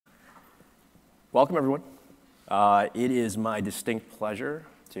Welcome, everyone. It is my distinct pleasure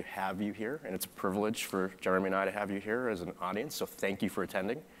to have you here, and it's a privilege for Jeremy and I to have you here as an audience, so thank you for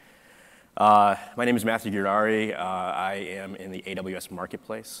attending. My name is Matthew Giordari. I am in the AWS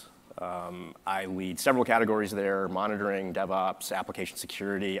Marketplace. I lead several categories there: monitoring, DevOps, application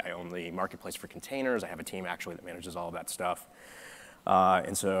security. I own the marketplace for containers. I have a team actually that manages all of that stuff.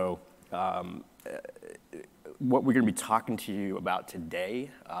 What we're going to be talking to you about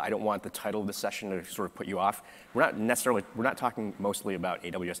today, I don't want the title of the session to sort of put you off. We're not talking mostly about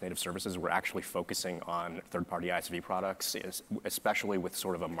AWS native services. We're actually focusing on third-party ISV products, especially with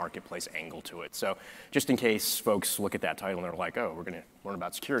sort of a marketplace angle to it. So just in case folks look at that title and they're like, oh, we're going to learn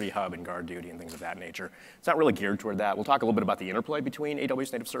about Security Hub and GuardDuty and things of that nature. It's not really geared toward that. We'll talk a little bit about the interplay between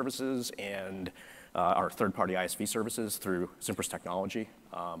AWS native services and our third-party ISV services through Cimpress technology,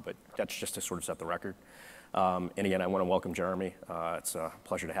 but that's just to sort of set the record. And again, I want to welcome Jeremy. It's a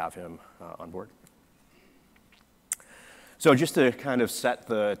pleasure to have him on board. So just to kind of set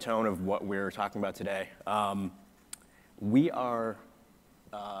the tone of what we're talking about today, we are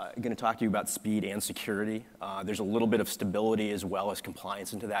going to talk to you about speed and security. There's a little bit of stability as well as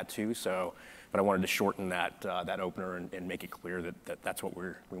compliance into that too. But I wanted to shorten that opener and make it clear that that's what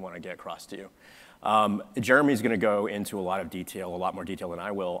we want to get across to you. Jeremy's going to go into a lot more detail than I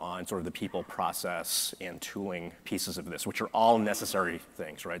will, on sort of the people, process, and tooling pieces of this, which are all necessary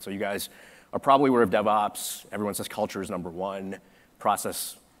things, right? So you guys are probably aware of DevOps. Everyone says culture is number one,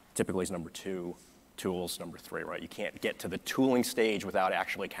 process typically is number two, tools number three, right? You can't get to the tooling stage without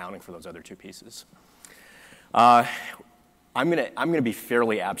actually accounting for those other two pieces. I'm gonna be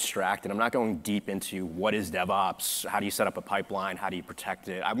fairly abstract, and I'm not going deep into what is DevOps, how do you set up a pipeline, how do you protect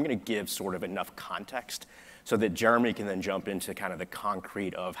it. I'm gonna give sort of enough context so that Jeremy can then jump into kind of the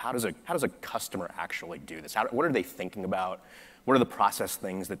concrete of how does a customer actually do this? What are they thinking about? What are the process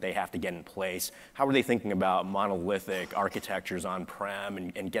things that they have to get in place? How are they thinking about monolithic architectures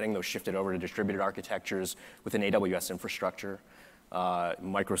on-prem and getting those shifted over to distributed architectures within AWS infrastructure?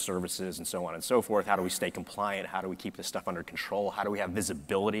 Microservices and so on and so forth. How do we stay compliant? How do we keep this stuff under control? How do we have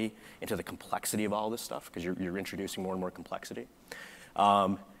visibility into the complexity of all this stuff? Because you're introducing more and more complexity.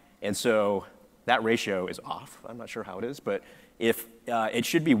 And so that ratio is off. I'm not sure how it is, but if it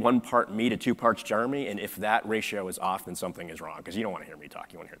should be 1 part me to 2 parts Jeremy, and if that ratio is off, then something is wrong, because you don't want to hear me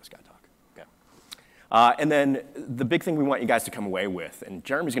talk. You want to hear this guy talk. And then the big thing we want you guys to come away with, and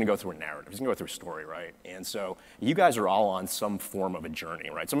Jeremy's going to go through a narrative. He's going to go through a story, right? And so you guys are all on some form of a journey,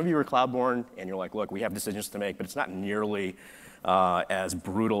 right? Some of you are cloud-born, and you're like, look, we have decisions to make, but it's not nearly as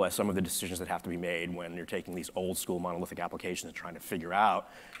brutal as some of the decisions that have to be made when you're taking these old-school monolithic applications and trying to figure out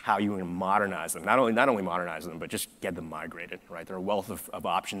how you can modernize them. Not only modernize them, but just get them migrated, right? There are a wealth of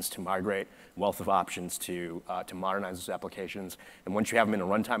options to migrate, wealth of options to modernize those applications. And once you have them in a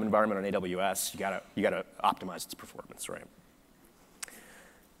runtime environment on AWS, you gotta optimize its performance, right?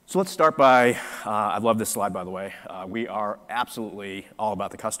 So let's start by, I love this slide, by the way. We are absolutely all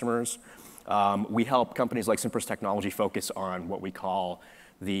about the customers. We help companies like Cimpress Technology focus on what we call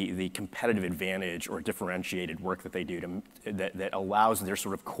the competitive advantage or differentiated work that they do that allows their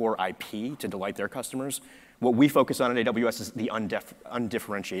sort of core IP to delight their customers. What we focus on at AWS is the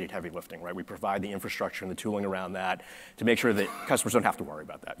undifferentiated heavy lifting, right? We provide the infrastructure and the tooling around that to make sure that customers don't have to worry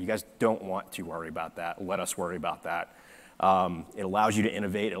about that. You guys don't want to worry about that. Let us worry about that. It allows you to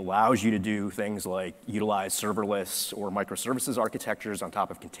innovate. It allows you to do things like utilize serverless or microservices architectures on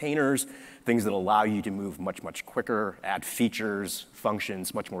top of containers, things that allow you to move much, much quicker, add features,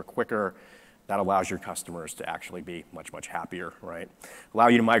 functions much more quicker. That allows your customers to actually be much, much happier, right? Allow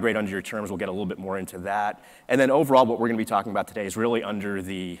you to migrate under your terms. We'll get a little bit more into that. And then overall, what we're going to be talking about today is really under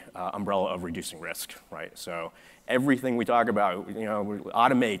the umbrella of reducing risk, right? So everything we talk about,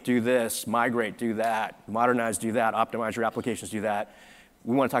 automate, do this, migrate, do that, modernize, do that, optimize your applications, do that.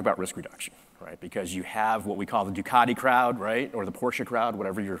 We want to talk about risk reduction, right? Because you have what we call the Ducati crowd, right? Or the Porsche crowd,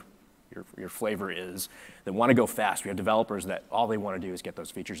 whatever your flavor is, that want to go fast. We have developers that all they want to do is get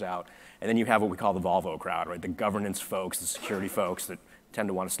those features out. And then you have what we call the Volvo crowd, right? The governance folks, the security folks that tend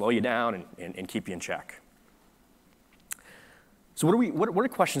to want to slow you down and keep you in check. So what are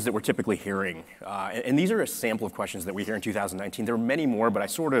questions that we're typically hearing? And these are a sample of questions that we hear in 2019. There are many more, but I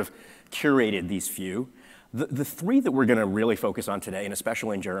sort of curated these few. The 3 that we're going to really focus on today, and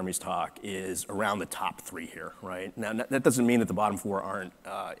especially in Jeremy's talk, is around the top 3 here, right? Now, that doesn't mean that the bottom 4 aren't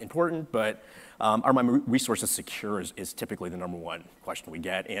important, but Are my resources secure is typically the number one question we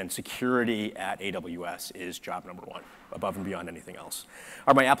get, and security at AWS is job number one, above and beyond anything else.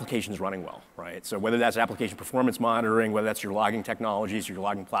 Are my applications running well, right? So whether that's application performance monitoring, whether that's your logging technologies, your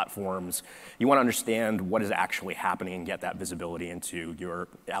logging platforms, you want to understand what is actually happening and get that visibility into your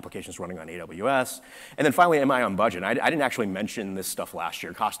applications running on AWS. And then finally, am I on budget? I didn't actually mention this stuff last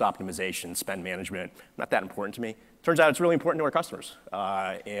year. Cost optimization, spend management, not that important to me. Turns out it's really important to our customers.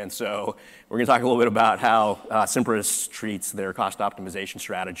 And so we're going to talk a little bit about how Cimpress treats their cost optimization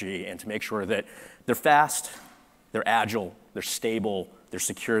strategy and to make sure that they're fast, they're agile, they're stable, they're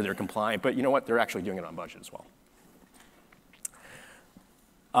secure, they're compliant, but you know what? They're actually doing it on budget as well.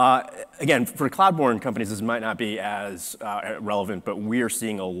 Again, for cloud-born companies, this might not be as relevant, but we are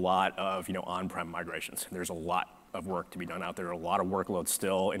seeing a lot of on-prem migrations. There's a lot of work to be done out there, a lot of workload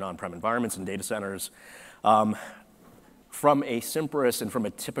still in on-prem environments and data centers. From a Cimpress and from a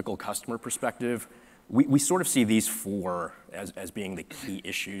typical customer perspective, we sort of see these four as being the key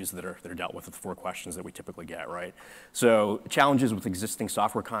issues that are dealt with the four questions that we typically get, right? So challenges with existing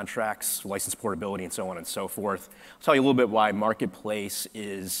software contracts, license portability, and so on and so forth. I'll tell you a little bit why Marketplace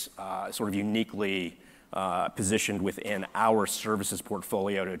is sort of uniquely positioned within our services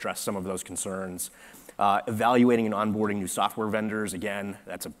portfolio to address some of those concerns. Evaluating and onboarding new software vendors, again,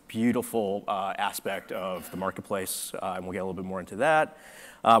 that's a beautiful aspect of the Marketplace, and we'll get a little bit more into that.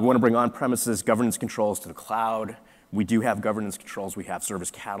 We want to bring on-premises governance controls to the cloud. We do have governance controls. We have Service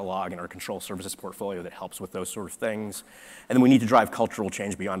Catalog in our control services portfolio that helps with those sort of things. And then we need to drive cultural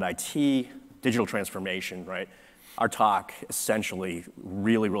change beyond IT, digital transformation, right? Our talk essentially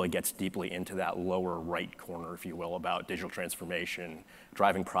really gets deeply into that lower right corner, if you will, about digital transformation,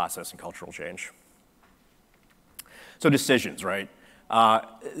 driving process and cultural change. So decisions, right?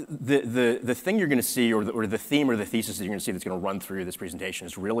 The thing you're going to see, or the theme or the thesis that you're going to see that's going to run through this presentation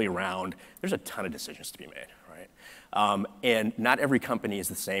is really around, there's a ton of decisions to be made, right? And not every company is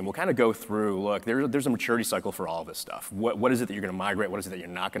the same. We'll kind of go through, look, there's a maturity cycle for all of this stuff. What is it that you're going to migrate? What is it that you're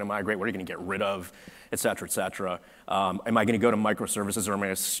not going to migrate? What are you going to get rid of, et cetera, et cetera? Am I going to go to microservices, or am I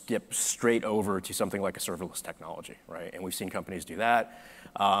going to skip straight over to something like a serverless technology, right? And we've seen companies do that.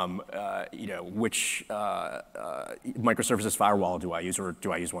 Which microservices firewall do I use, or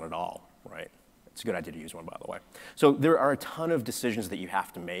do I use one at all, right? It's a good idea to use one, by the way. So there are a ton of decisions that you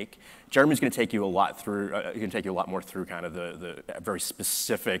have to make. Jeremy's going to take you a lot more through kind of the very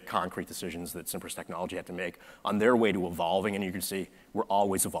specific, concrete decisions that Cimpress Technology had to make on their way to evolving, and you can see we're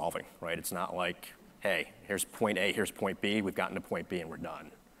always evolving, right? It's not like, hey, here's point A, here's point B, we've gotten to point B and we're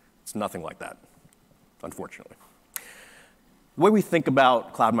done. It's nothing like that, unfortunately. The way we think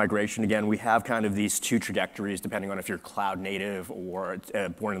about cloud migration, again, we have kind of these two trajectories depending on if you're cloud native or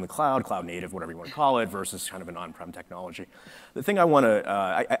born in the cloud native, whatever you want to call it, versus kind of an on-prem technology. The thing I want to,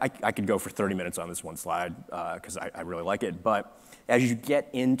 I could go for 30 minutes on this one slide because I really like it, but as you get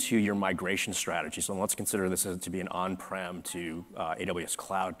into your migration strategy, so let's consider this to be an on-prem to AWS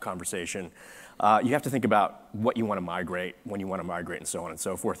cloud conversation, you have to think about what you want to migrate, when you want to migrate, and so on and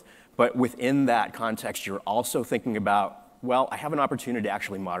so forth. But within that context, you're also thinking about, well, I have an opportunity to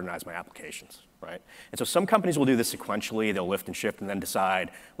actually modernize my applications, right? And so some companies will do this sequentially. They'll lift and shift and then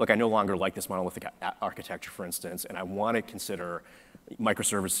decide, look, I no longer like this monolithic architecture, for instance, and I want to consider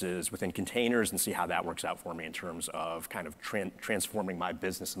microservices within containers and see how that works out for me in terms of kind of transforming my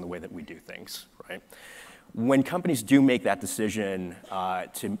business in the way that we do things, right? When companies do make that decision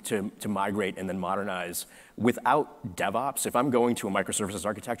to migrate and then modernize, without DevOps, if I'm going to a microservices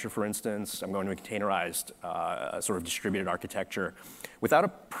architecture, for instance, I'm going to a containerized sort of distributed architecture, without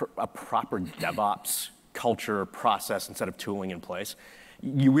a proper DevOps culture, process, and set of tooling in place,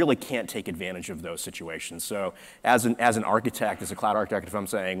 you really can't take advantage of those situations. So as an architect, as a cloud architect, if I'm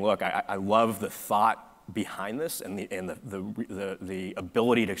saying, look, I love the thought behind this and the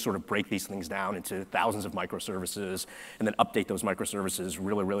ability to sort of break these things down into thousands of microservices and then update those microservices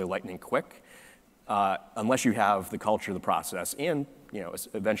really lightning quick, unless you have the culture, the process, and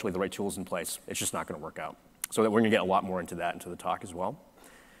eventually the right tools in place, it's just not going to work out. So that we're going to get a lot more into that into the talk as well.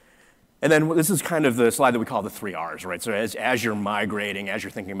 And then this is kind of the slide that we call the 3 Rs, right? So as you're migrating, as you're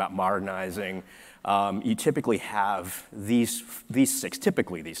thinking about modernizing, you typically have these 6,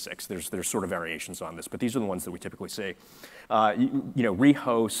 typically these 6. There's sort of variations on this, but these are the ones that we typically see.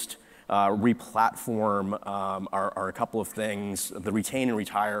 Rehost, Replatform are a couple of things. The retain and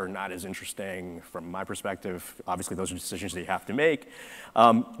retire are not as interesting from my perspective. Obviously, those are decisions that you have to make.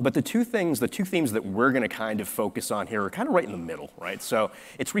 But the two themes that we're going to kind of focus on here are kind of right in the middle, right? So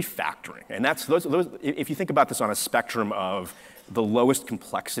it's refactoring, and that's those. If you think about this on a spectrum of the lowest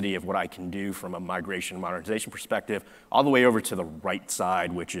complexity of what I can do from a migration and modernization perspective, all the way over to the right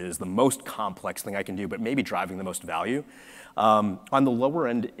side, which is the most complex thing I can do, but maybe driving the most value. On the lower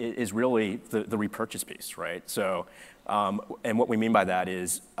end is really the repurchase piece, right? So, and what we mean by that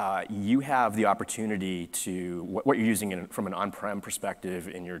is you have the opportunity to, what you're using from an on-prem perspective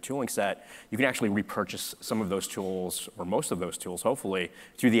in your tooling set, you can actually repurchase some of those tools, or most of those tools, hopefully,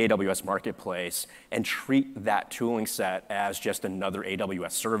 through the AWS Marketplace and treat that tooling set as just another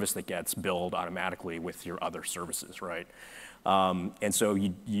AWS service that gets billed automatically with your other services, right? And so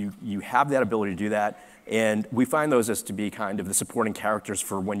you have that ability to do that. And we find those as to be kind of the supporting characters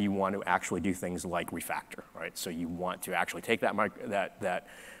for when you want to actually do things like refactor, right? So you want to actually take that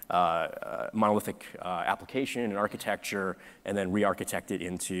monolithic application and architecture and then re-architect it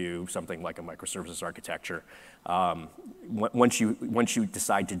into something like a microservices architecture. Once you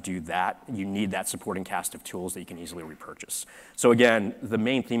decide to do that, you need that supporting cast of tools that you can easily repurchase. So again, the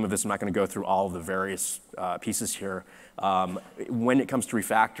main theme of this, I'm not going to go through all of the various pieces here. When it comes to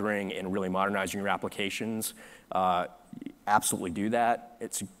refactoring and really modernizing your applications, absolutely do that.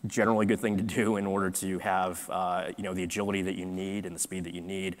 It's generally a good thing to do in order to have the agility that you need and the speed that you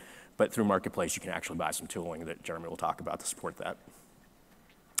need. But through Marketplace, you can actually buy some tooling that Jeremy will talk about to support that.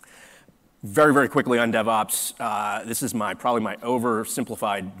 Very, very quickly on DevOps, this is probably my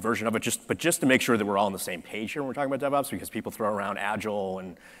oversimplified version of it, but just to make sure that we're all on the same page here when we're talking about DevOps, because people throw around Agile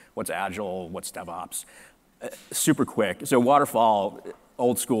and what's Agile, what's DevOps. Super quick. So waterfall,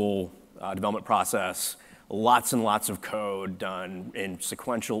 old school development process, lots and lots of code done in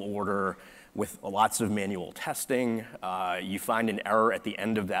sequential order with lots of manual testing. You find an error at the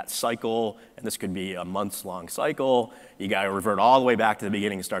end of that cycle, and this could be a months-long cycle. You got to revert all the way back to the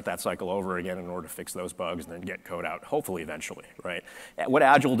beginning and start that cycle over again in order to fix those bugs and then get code out, hopefully eventually, right? What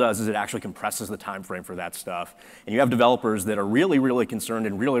Agile does is it actually compresses the time frame for that stuff. And you have developers that are really, really concerned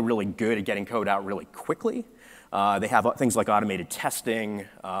and really, really good at getting code out really quickly. They have things like automated testing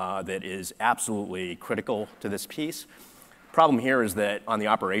that is absolutely critical to this piece. Problem here is that on the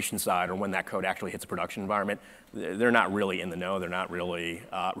operations side, or when that code actually hits a production environment, they're not really in the know. They're not really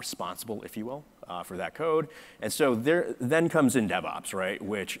responsible, if you will, for that code. And so then comes in DevOps, right,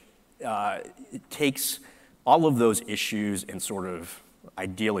 which takes all of those issues and sort of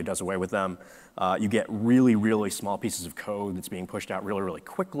ideally does away with them. You get really, really small pieces of code that's being pushed out really, really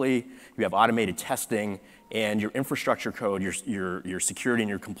quickly. You have automated testing, and your infrastructure code, your security and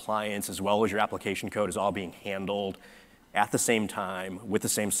your compliance, as well as your application code is all being handled at the same time with the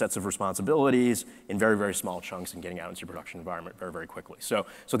same sets of responsibilities in very, very small chunks and getting out into your production environment very, very quickly. So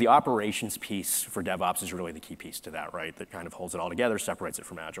the operations piece for DevOps is really the key piece to that, right? That kind of holds it all together, separates it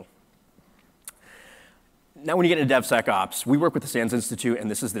from Agile. Now, when you get into DevSecOps, we work with the SANS Institute,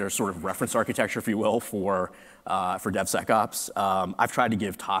 and this is their sort of reference architecture, if you will, for DevSecOps. I've tried to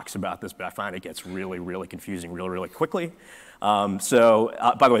give talks about this, but I find it gets really, really confusing really, really quickly. By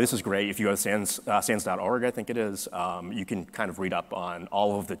the way, this is great. If you go to sans.org, I think it is, you can kind of read up on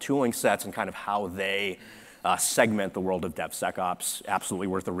all of the tooling sets and kind of how they segment the world of DevSecOps. Absolutely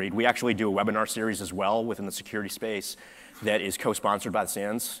worth a read. We actually do a webinar series as well within the security space that is co-sponsored by the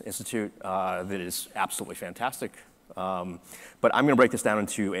SANS Institute that is absolutely fantastic. But I'm going to break this down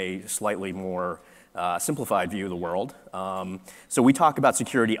into a slightly more simplified view of the world. So we talk about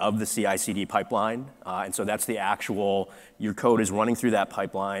security of the CI/CD pipeline, and so that's the actual, your code is running through that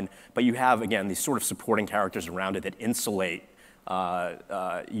pipeline, but you have, again, these sort of supporting characters around it that insulate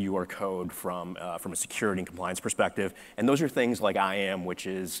your code from a security and compliance perspective. And those are things like IAM, which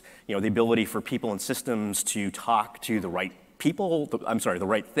is the ability for people and systems to talk to the right people, the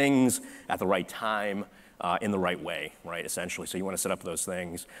right things at the right time in the right way, right, essentially. So you want to set up those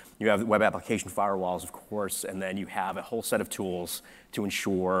things. You have web application firewalls, of course, and then you have a whole set of tools to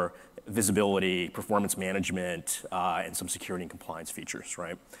ensure visibility, performance management, and some security and compliance features,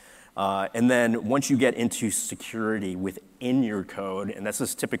 right? And then once you get into security within your code, and this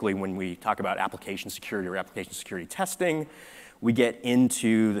is typically when we talk about application security or application security testing, we get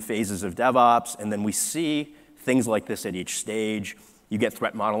into the phases of DevOps, and then we see things like this at each stage. You get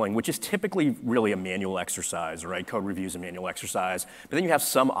threat modeling, which is typically really a manual exercise, right? Code review is a manual exercise. But then you have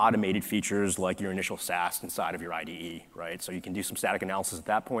some automated features like your initial SAST inside of your IDE, right? So you can do some static analysis at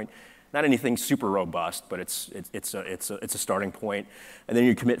that point. Not anything super robust, but it's a starting point. And then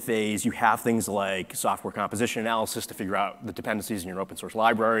your commit phase, you have things like software composition analysis to figure out the dependencies in your open source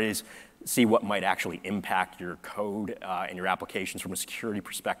libraries, see what might actually impact your code and your applications from a security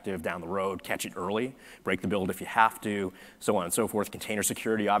perspective down the road, catch it early, break the build if you have to, so on and so forth. Container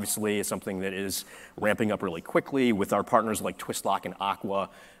security, obviously, is something that is ramping up really quickly with our partners like Twistlock and Aqua.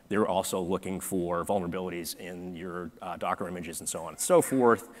 They're also looking for vulnerabilities in your Docker images and so on and so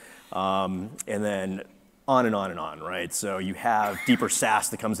forth. And then on and on and on, right? So you have deeper SaaS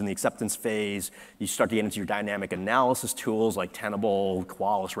that comes in the acceptance phase. You start to get into your dynamic analysis tools like Tenable,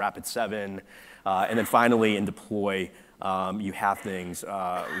 Qualys, Rapid7. And then finally, in deploy, you have things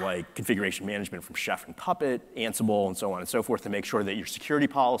like configuration management from Chef and Puppet, Ansible, and so on and so forth to make sure that your security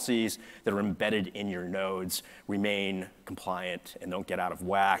policies that are embedded in your nodes remain compliant and don't get out of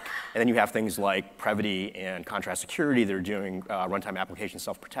whack. And then you have things like Previty and Contrast Security that are doing runtime application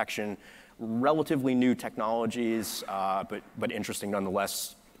self-protection. Relatively new technologies, but interesting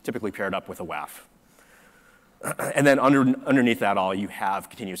nonetheless, typically paired up with a WAF. And then underneath that all, you have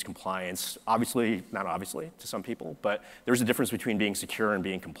continuous compliance. Obviously, not obviously to some people, but there's a difference between being secure and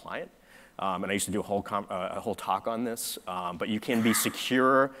being compliant. And I used to do a whole talk on this. But you can be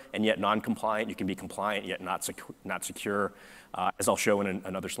secure and yet non-compliant. You can be compliant yet not secure. As I'll show in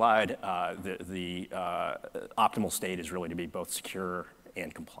another slide, the optimal state is really to be both secure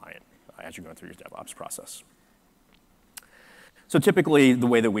and compliant as you're going through your DevOps process. So typically, the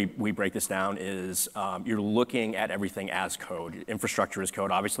way that we break this down is you're looking at everything as code. Infrastructure is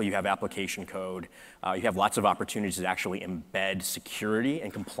code. Obviously, you have application code. You have lots of opportunities to actually embed security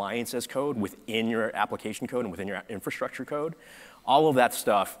and compliance as code within your application code and within your infrastructure code. All of that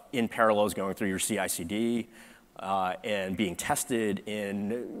stuff in parallel is going through your CI/CD and being tested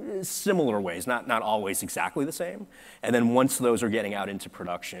in similar ways, not always exactly the same. And then once those are getting out into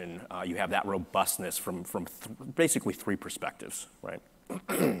production, you have that robustness from basically three perspectives, right?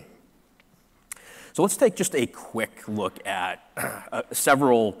 So let's take just a quick look at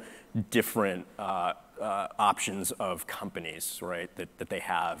several different options of companies, right, that they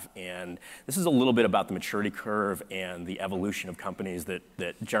have. And this is a little bit about the maturity curve and the evolution of companies that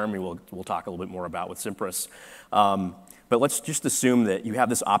Jeremy will talk a little bit more about with Cimpress. But let's just assume that you have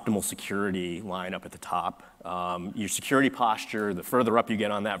this optimal security line up at the top. Your security posture, the further up you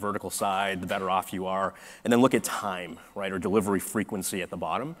get on that vertical side, the better off you are. And then look at time, right, or delivery frequency at the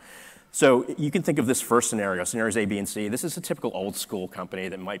bottom. So you can think of this first scenario, scenarios A, B, and C. This is a typical old school company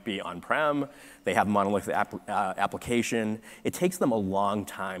that might be on-prem. They have a monolithic application. It takes them a long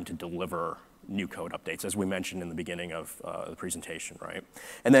time to deliver new code updates, as we mentioned in the beginning of the presentation, right?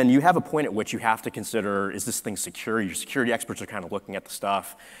 And then you have a point at which you have to consider, is this thing secure? Your security experts are kind of looking at the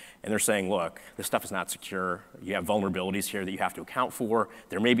stuff, and they're saying, look, this stuff is not secure. You have vulnerabilities here that you have to account for.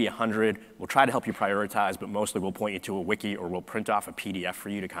 There may be 100. We'll try to help you prioritize, but mostly we'll point you to a wiki or we'll print off a PDF for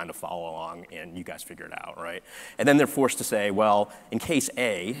you to kind of follow along, and you guys figure it out, right? And then they're forced to say, well, in case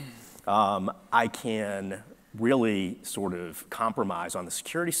A, I can really sort of compromise on the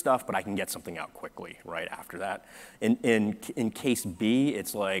security stuff, but I can get something out quickly right after that. In case B,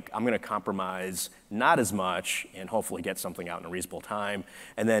 it's like, I'm going to compromise not as much and hopefully get something out in a reasonable time.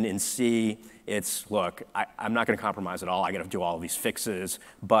 And then in C, it's, look, I'm not going to compromise at all. I got to do all of these fixes,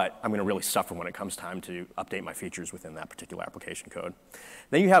 but I'm going to really suffer when it comes time to update my features within that particular application code.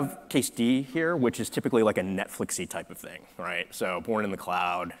 Then you have case D here, which is typically like a Netflix-y type of thing, right? So born in the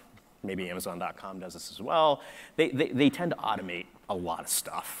cloud. Maybe Amazon.com does this as well. They tend to automate a lot of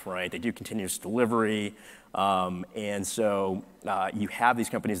stuff, right? They do continuous delivery. And so you have these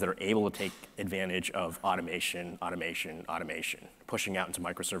companies that are able to take advantage of automation, pushing out into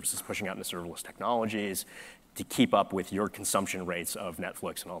microservices, pushing out into serverless technologies to keep up with your consumption rates of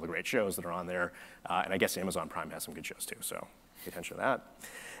Netflix and all the great shows that are on there. And I guess Amazon Prime has some good shows too, so pay attention to that.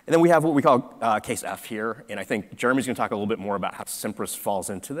 And then we have what we call case F here, and I think Jeremy's going to talk a little bit more about how Cimpress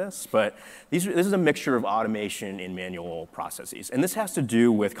falls into this, but this is a mixture of automation and manual processes. And this has to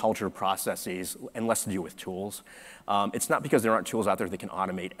do with culture processes and less to do with tools. It's not because there aren't tools out there that can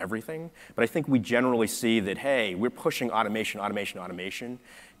automate everything, but I think we generally see that, hey, we're pushing automation.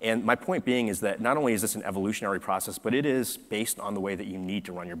 And my point being is that not only is this an evolutionary process, but it is based on the way that you need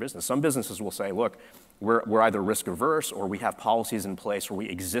to run your business. Some businesses will say, look, we're either risk averse or we have policies in place where we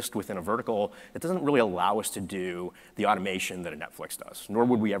exist within a vertical that doesn't really allow us to do the automation that a Netflix does, nor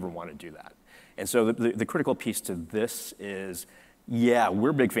would we ever want to do that. And so the critical piece to this is, yeah,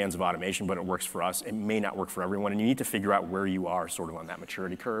 we're big fans of automation, but it works for us. It may not work for everyone, and you need to figure out where you are sort of on that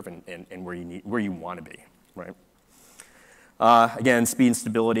maturity curve and where you want to be, right? Again, speed and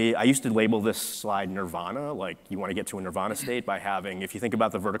stability. I used to label this slide nirvana, like you want to get to a nirvana state by having, if you think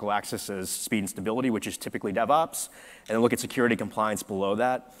about the vertical axis as speed and stability, which is typically DevOps, and then look at security compliance below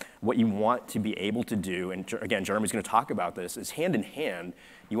that, what you want to be able to do, and again, Jeremy's going to talk about this, is hand in hand,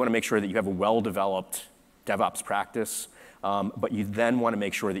 you want to make sure that you have a well-developed DevOps practice, but you then want to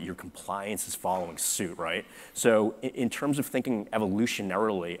make sure that your compliance is following suit, right? So in terms of thinking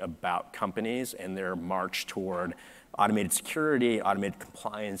evolutionarily about companies and their march toward automated security, automated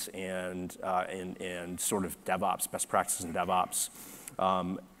compliance, and sort of DevOps, best practices in DevOps,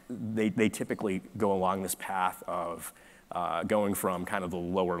 they typically go along this path of going from kind of the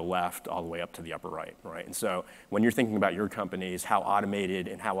lower left all the way up to the upper right, right? And so when you're thinking about your companies, how automated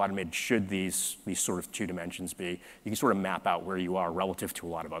should these sort of two dimensions be, you can sort of map out where you are relative to a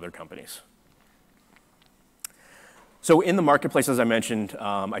lot of other companies. So in the marketplace, as I mentioned,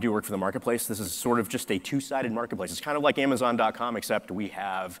 I do work for the marketplace. This is sort of just a two-sided marketplace. It's kind of like Amazon.com, except we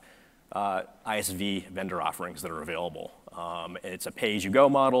have ISV vendor offerings that are available. It's a pay-as-you-go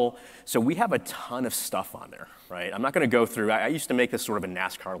model. So we have a ton of stuff on there, right? I'm not going to go through. I used to make this sort of a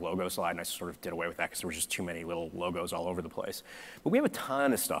NASCAR logo slide, and I sort of did away with that because there was just too many little logos all over the place. But we have a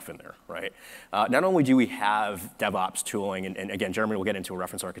ton of stuff in there, right? Not only do we have DevOps tooling, and again, Jeremy will get into a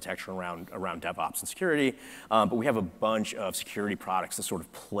reference architecture around DevOps and security, but we have a bunch of security products that sort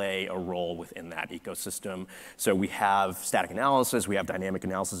of play a role within that ecosystem. So we have static analysis, we have dynamic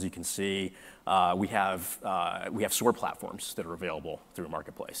analysis, you can see. We have SOAR platforms that are available through a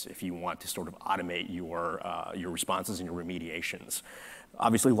marketplace if you want to sort of automate your responses and your remediations.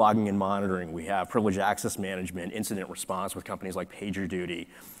 Obviously, logging and monitoring. We have privileged access management, incident response with companies like PagerDuty,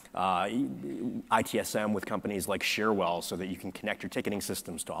 ITSM with companies like Sharewell so that you can connect your ticketing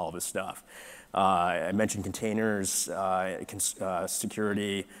systems to all of this stuff. I mentioned containers,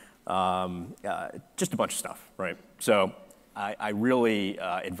 security, just a bunch of stuff, right? So I really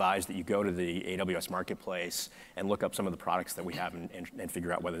advise that you go to the AWS Marketplace and look up some of the products that we have and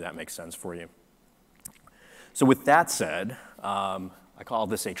figure out whether that makes sense for you. So with that said, I call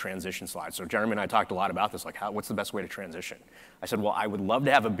this a transition slide. So Jeremy and I talked a lot about this, like what's the best way to transition? I said, well, I would love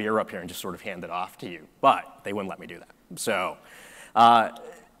to have a beer up here and just sort of hand it off to you, but they wouldn't let me do that. So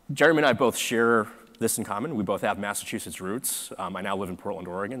Jeremy and I both share this in common. We both have Massachusetts roots. I now live in Portland,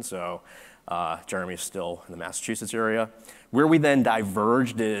 Oregon, so Jeremy is still in the Massachusetts area. Where we then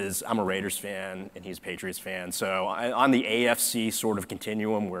diverged is I'm a Raiders fan and he's a Patriots fan. So on the AFC sort of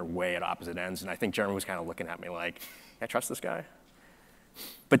continuum, we're way at opposite ends. And I think Jeremy was kind of looking at me like, can I trust this guy?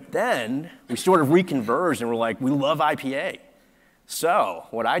 But then we sort of reconverged and we're like, we love IPA. So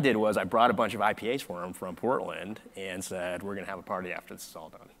what I did was I brought a bunch of IPAs for him from Portland and said, we're going to have a party after this is all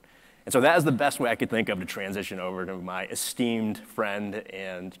done. And so that is the best way I could think of to transition over to my esteemed friend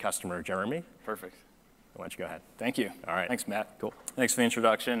and customer, Jeremy. Perfect. Why don't you go ahead? Thank you. All right. Thanks, Matt. Cool. Thanks for the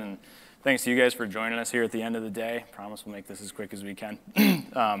introduction, and thanks to you guys for joining us here at the end of the day. Promise we'll make this as quick as we can.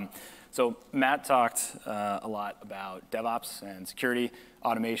 So Matt talked a lot about DevOps and security,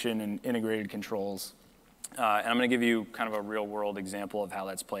 automation, and integrated controls. And I'm going to give you kind of a real-world example of how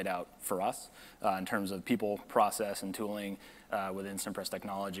that's played out for us in terms of people, process, and tooling within Cimpress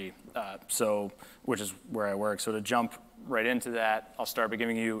Technology, which is where I work. So to jump right into that, I'll start by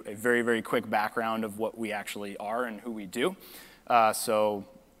giving you a very, very quick background of what we actually are and who we do. So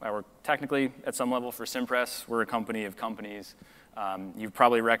I work technically at some level for Cimpress. We're a company of companies. You've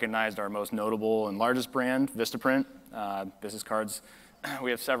probably recognized our most notable and largest brand, Vistaprint, business cards.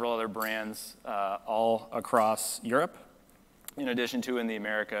 We have several other brands all across Europe, in addition to in the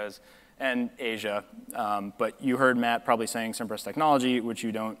Americas and Asia. But you heard Matt probably saying Cimpress Technology, which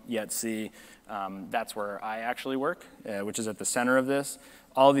you don't yet see. That's where I actually work, which is at the center of this.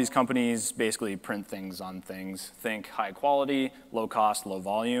 All of these companies basically print things on things. Think high quality, low cost, low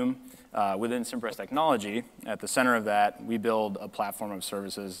volume. Within Cimpress Technology, at the center of that, we build a platform of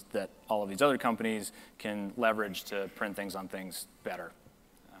services that all of these other companies can leverage to print things on things better.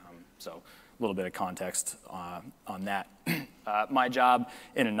 So a little bit of context on that. My job,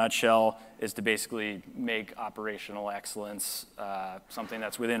 in a nutshell, is to basically make operational excellence something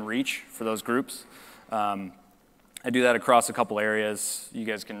that's within reach for those groups. I do that across a couple areas. You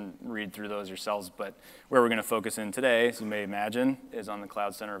guys can read through those yourselves, but where we're going to focus in today, as you may imagine, is on the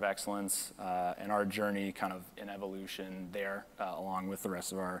Cloud Center of Excellence and our journey kind of in evolution there, along with the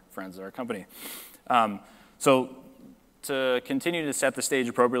rest of our friends at our company. So to continue to set the stage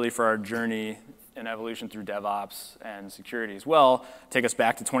appropriately for our journey an evolution through DevOps and security as well. Take us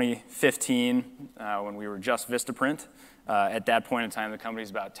back to 2015 when we were just Vistaprint. At that point in time, the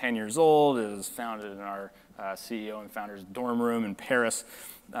company's about 10 years old. It was founded in our CEO and founder's dorm room in Paris.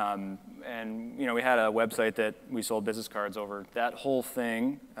 And we had a website that we sold business cards over. That whole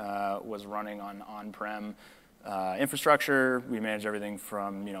thing was running on on-prem infrastructure. We managed everything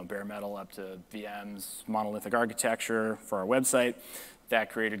from bare metal up to VMs, monolithic architecture for our website. That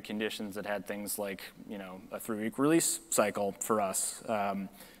created conditions that had things like a 3-week release cycle for us.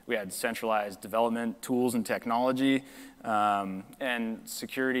 We had centralized development tools and technology, and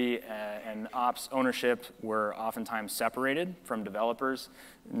security and ops ownership were oftentimes separated from developers.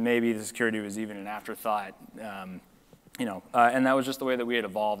 Maybe the security was even an afterthought, and that was just the way that we had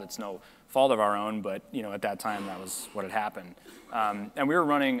evolved. It's no fault of our own, but at that time that was what had happened. And we were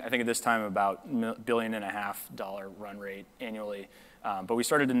running, I think at this time, about $1.5 billion run rate annually. But we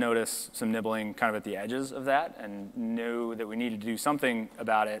started to notice some nibbling kind of at the edges of that and knew that we needed to do something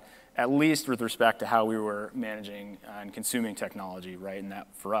about it, at least with respect to how we were managing and consuming technology, right? And that,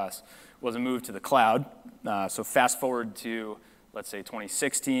 for us, was a move to the cloud. So fast forward to, let's say,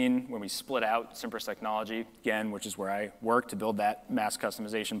 2016, when we split out Cimpress Technology, again, which is where I work to build that mass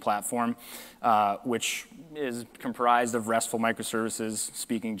customization platform, which is comprised of RESTful microservices,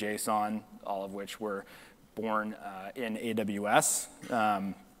 speaking JSON, all of which were born in AWS.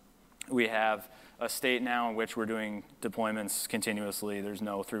 We have a state now in which we're doing deployments continuously. There's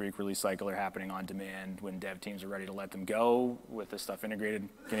no 3-week release cycle. They're happening on demand when dev teams are ready to let them go with this stuff integrated.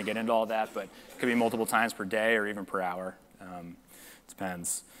 Going to get into all that, but it could be multiple times per day or even per hour.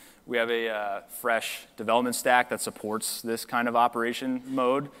 Depends. We have a fresh development stack that supports this kind of operation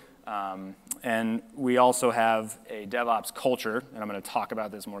mode. And we also have a DevOps culture, and I'm going to talk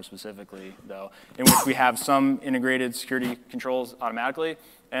about this more specifically, though, in which we have some integrated security controls automatically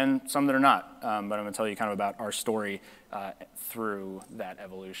and some that are not. But I'm going to tell you kind of about our story through that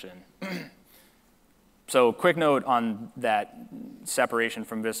evolution. So quick note on that separation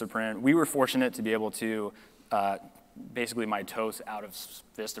from Vistaprint. We were fortunate to be able to basically mitose out of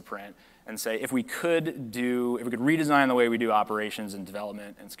Vistaprint and say, if we could redesign the way we do operations and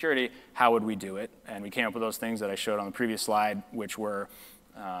development and security, how would we do it? And we came up with those things that I showed on the previous slide, which were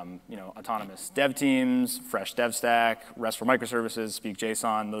autonomous dev teams, fresh dev stack, RESTful microservices, speak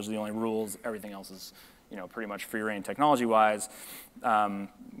JSON. Those are the only rules. Everything else is pretty much free reign technology-wise.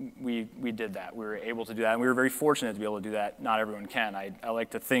 We did that. We were able to do that, and we were very fortunate to be able to do that. Not everyone can. I like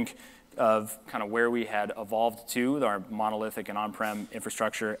to think of kind of where we had evolved to, our monolithic and on-prem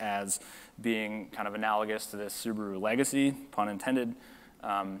infrastructure, as being kind of analogous to this Subaru legacy, pun intended.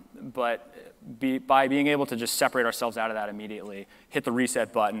 But by being able to just separate ourselves out of that immediately, hit the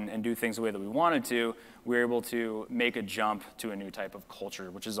reset button, and do things the way that we wanted to, we were able to make a jump to a new type of culture,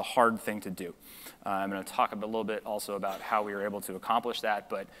 which is a hard thing to do. I'm going to talk a little bit also about how we were able to accomplish that,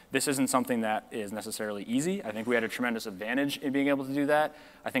 but this isn't something that is necessarily easy. I think we had a tremendous advantage in being able to do that.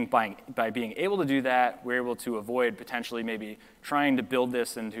 I think by being able to do that, we're able to avoid potentially maybe trying to build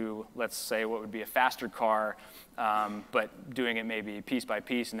this into, let's say, what would be a faster car, but doing it maybe piece by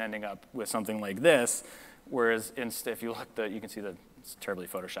piece and ending up with something like this. Whereas if you look, you can see it's terribly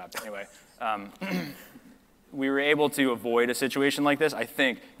photoshopped. Anyway, we were able to avoid a situation like this, I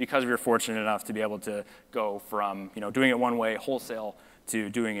think, because we were fortunate enough to be able to go from doing it one way wholesale to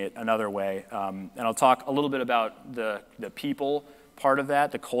doing it another way. And I'll talk a little bit about the people part of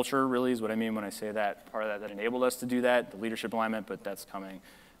that. The culture really is what I mean when I say that, part of that enabled us to do that, the leadership alignment, but that's coming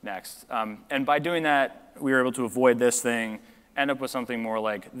next. And by doing that, we were able to avoid this thing, end up with something more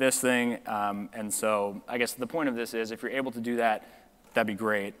like this thing. And so I guess the point of this is if you're able to do that, that'd be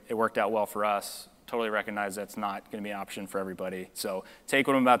great. It worked out well for us. Totally recognize that's not going to be an option for everybody. So take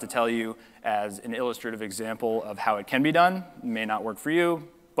what I'm about to tell you as an illustrative example of how it can be done. It may not work for you,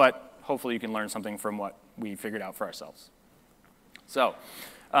 but hopefully you can learn something from what we figured out for ourselves. So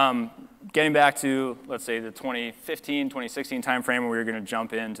getting back to, let's say, the 2015, 2016 timeframe when we were going to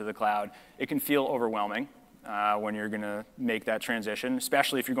jump into the cloud, it can feel overwhelming when you're going to make that transition,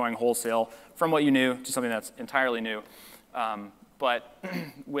 especially if you're going wholesale from what you knew to something that's entirely new. But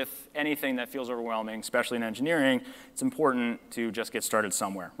with anything that feels overwhelming, especially in engineering, it's important to just get started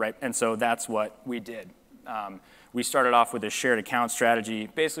somewhere, right? And so that's what we did. We started off with a shared account strategy,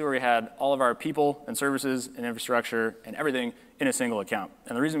 basically where we had all of our people and services and infrastructure and everything in a single account.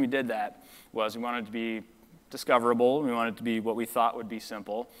 And the reason we did that was we wanted it to be discoverable. We wanted it to be what we thought would be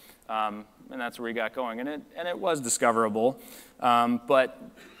simple. And that's where we got going. And it was discoverable. But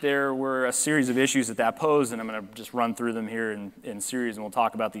there were a series of issues that posed, and I'm going to just run through them here in series, and we'll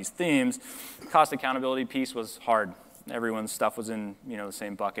talk about these themes. The cost accountability piece was hard. Everyone's stuff was in the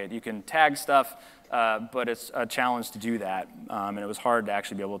same bucket. You can tag stuff, but it's a challenge to do that, and it was hard to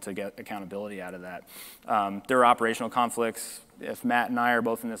actually be able to get accountability out of that. There were operational conflicts. If Matt and I are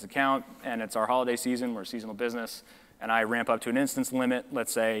both in this account and it's our holiday season, we're a seasonal business, and I ramp up to an instance limit,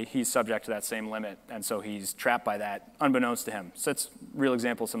 let's say he's subject to that same limit, and so he's trapped by that unbeknownst to him. So it's a real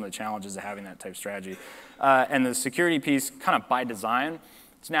example of some of the challenges of having that type of strategy. And the security piece, kind of by design,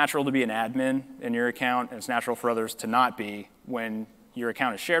 it's natural to be an admin in your account, and it's natural for others to not be. When your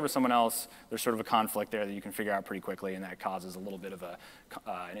account is shared with someone else, there's sort of a conflict there that you can figure out pretty quickly, and that causes a little bit of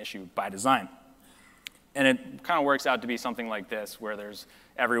an issue by design. And it kind of works out to be something like this, where there's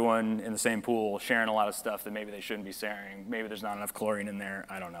everyone in the same pool sharing a lot of stuff that maybe they shouldn't be sharing. Maybe there's not enough chlorine in there.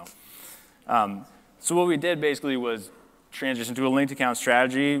 I don't know. So what we did basically was transition to a linked account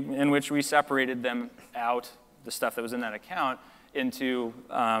strategy in which we separated them out, the stuff that was in that account, into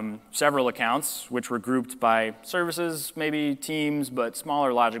several accounts, which were grouped by services, maybe teams, but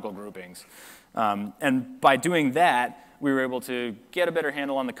smaller logical groupings. And by doing that, we were able to get a better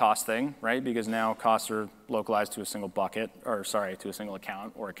handle on the cost thing, right? Because now costs are localized to a single bucket, or sorry, to a single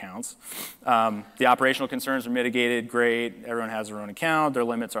account or accounts. The operational concerns are mitigated, great. Everyone has their own account, their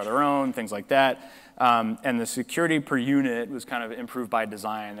limits are their own, things like that. And the security per unit was kind of improved by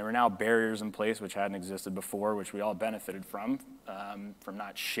design. There were now barriers in place which hadn't existed before, which we all benefited from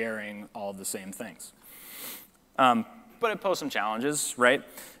not sharing all of the same things. But it posed some challenges, right?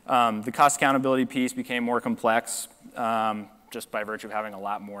 The cost accountability piece became more complex just by virtue of having a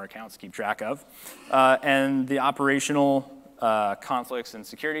lot more accounts to keep track of. And the operational conflicts and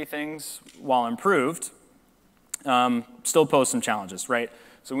security things, while improved, still pose some challenges, right?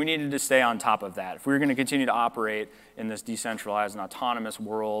 So we needed to stay on top of that. If we were going to continue to operate in this decentralized and autonomous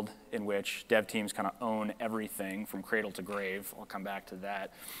world in which dev teams kind of own everything from cradle to grave, I'll come back to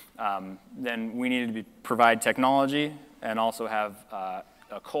that, then we needed to provide technology and also have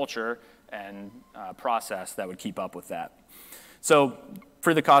a culture and process that would keep up with that. So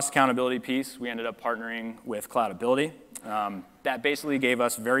for the cost accountability piece, we ended up partnering with Cloudability. That basically gave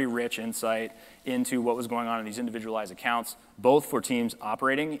us very rich insight into what was going on in these individualized accounts, both for teams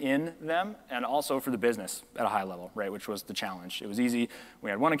operating in them and also for the business at a high level, right, which was the challenge. It was easy. We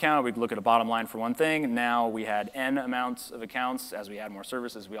had one account, we'd look at a bottom line for one thing. Now we had N amounts of accounts. As we had more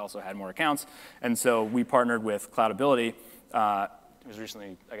services, we also had more accounts. And so we partnered with Cloudability. It was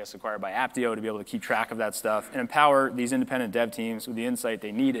recently, I guess, acquired by Apptio to be able to keep track of that stuff and empower these independent dev teams with the insight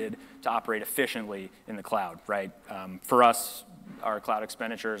they needed to operate efficiently in the cloud, right? For us, our cloud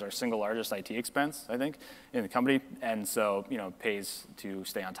expenditures are single largest IT expense, I think, in the company, and so it pays to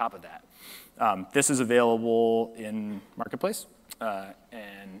stay on top of that. This is available in Marketplace,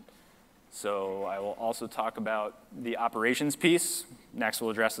 and so I will also talk about the operations piece. Next,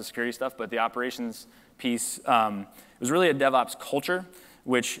 we'll address the security stuff, but the operations piece was really a DevOps culture,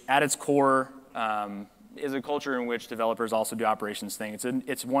 which at its core is a culture in which developers also do operations things.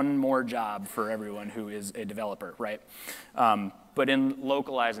 It's one more job for everyone who is a developer, right? But in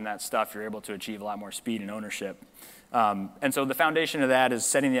localizing that stuff, you're able to achieve a lot more speed and ownership. And so the foundation of that is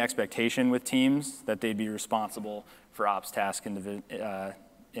setting the expectation with teams that they'd be responsible for ops tasks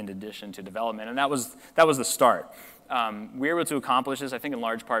in addition to development. And that was the start. We were able to accomplish this, I think, in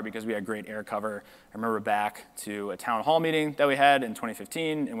large part because we had great air cover. I remember back to a town hall meeting that we had in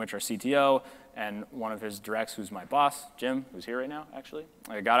 2015 in which our CTO and one of his directs, who's my boss, Jim, who's here right now, actually,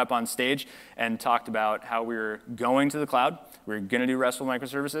 got up on stage and talked about how we were going to the cloud. We were going to do RESTful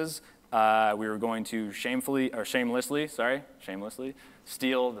microservices. We were going to shamelessly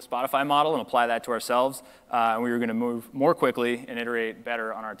steal the Spotify model and apply that to ourselves. And we were going to move more quickly and iterate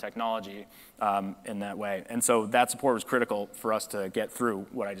better on our technology in that way. And so that support was critical for us to get through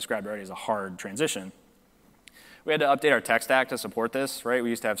what I described already as a hard transition. We had to update our tech stack to support this, right? We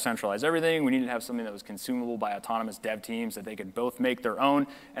used to have centralized everything. We needed to have something that was consumable by autonomous dev teams that they could both make their own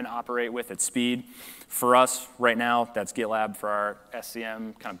and operate with at speed. For us, right now, that's GitLab for our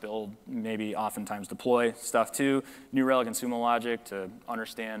SCM, kind of build, maybe oftentimes deploy stuff too. New Relic and Sumo Logic to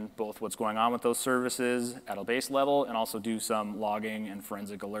understand both what's going on with those services at a base level and also do some logging and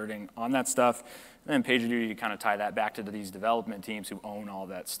forensic alerting on that stuff. And then PagerDuty to kind of tie that back to these development teams who own all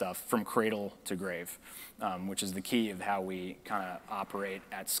that stuff from cradle to grave, which is the key of how we kind of operate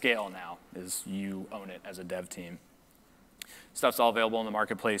at scale now, is you own it as a dev team. Stuff's all available in the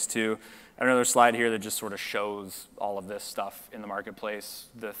marketplace too. I have another slide here that just sort of shows all of this stuff in the marketplace.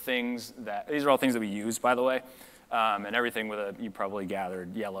 These are all things that we use, by the way. And everything with you probably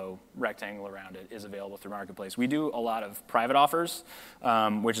gathered yellow rectangle around it is available through Marketplace. We do a lot of private offers,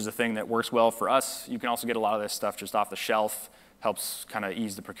 which is a thing that works well for us. You can also get a lot of this stuff just off the shelf helps kind of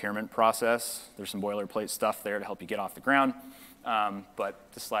ease the procurement process. There's some boilerplate stuff there to help you get off the ground, but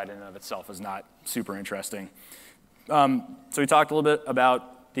the slide in and of itself is not super interesting. So we talked a little bit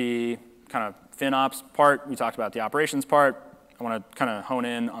about the kind of FinOps part. We talked about the operations part. I want to kind of hone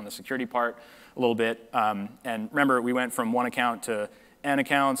in on the security part a little bit. And remember, we went from one account to N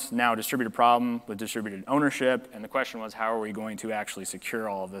accounts, now distributed problem with distributed ownership. And the question was, how are we going to actually secure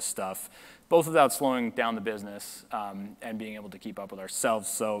all of this stuff, both without slowing down the business and being able to keep up with ourselves?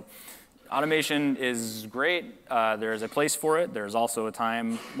 So automation is great. There is a place for it. There's also a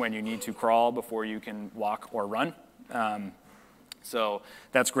time when you need to crawl before you can walk or run. So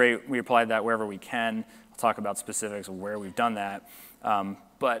that's great. We applied that wherever we can. I'll talk about specifics of where we've done that.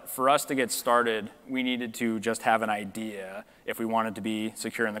 But for us to get started, we needed to just have an idea, if we wanted to be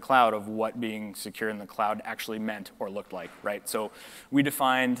secure in the cloud, of what being secure in the cloud actually meant or looked like, right? So we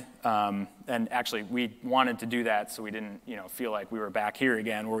defined, and actually we wanted to do that so we didn't feel like we were back here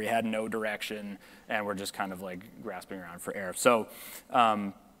again where we had no direction and we're just kind of like grasping around for air. So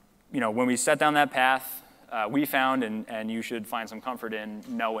when we set down that path, we found, and you should find some comfort in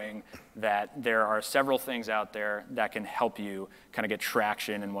knowing that there are several things out there that can help you kind of get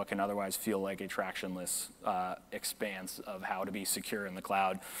traction in what can otherwise feel like a tractionless expanse of how to be secure in the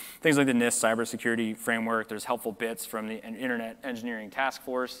cloud. Things like the NIST cybersecurity framework. There's helpful bits from the Internet Engineering Task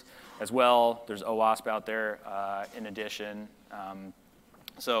Force as well. There's OWASP out there in addition.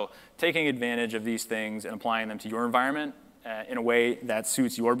 So taking advantage of these things and applying them to your environment in a way that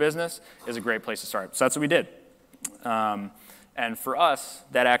suits your business is a great place to start. So that's what we did. And for us,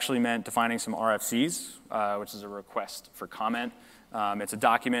 that actually meant defining some RFCs, which is a request for comment. It's a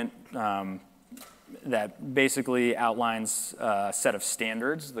document that basically outlines a set of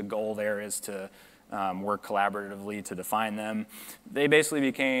standards. The goal there is to work collaboratively to define them. They basically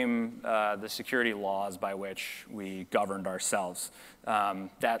became the security laws by which we governed ourselves.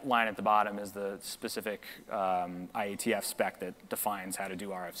 That line at the bottom is the specific IETF spec that defines how to do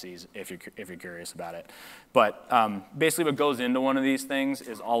RFCs, if you're curious about it. But basically what goes into one of these things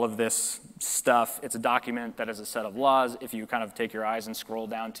is all of this stuff. It's a document that has a set of laws. If you kind of take your eyes and scroll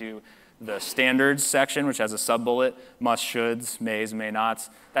down to the standards section, which has a sub-bullet, must, shoulds, mays, may nots,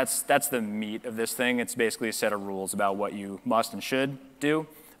 that's the meat of this thing. It's basically a set of rules about what you must and should do,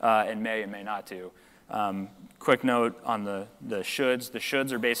 and may not do. Quick note on the shoulds. The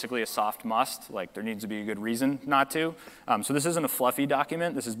shoulds are basically a soft must, like there needs to be a good reason not to. So this isn't a fluffy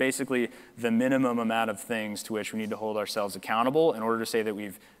document. This is basically the minimum amount of things to which we need to hold ourselves accountable in order to say that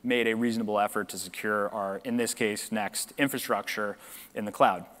we've made a reasonable effort to secure our, in this case, next infrastructure in the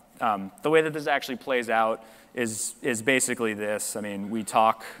cloud. The way that this actually plays out is basically this. I mean, we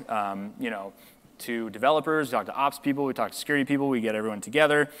talk, to developers, we talk to ops people, we talk to security people, we get everyone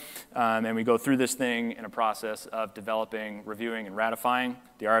together, and we go through this thing in a process of developing, reviewing, and ratifying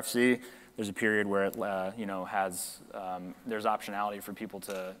the RFC. There's a period where it, there's optionality for people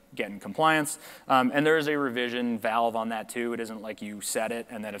to get in compliance, and there is a revision valve on that too. It isn't like you set it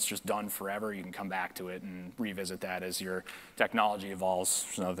and then it's just done forever. You can come back to it and revisit that as your technology evolves.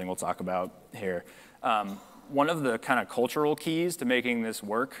 It's another thing we'll talk about here. One of the kind of cultural keys to making this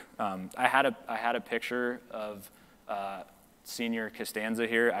work, I had a picture of Senior Costanza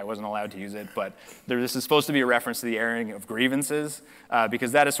here. I wasn't allowed to use it, but this is supposed to be a reference to the airing of grievances,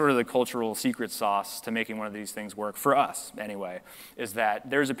 because that is sort of the cultural secret sauce to making one of these things work, for us anyway, is that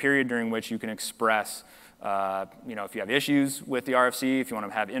there's a period during which you can express if you have issues with the RFC, if you want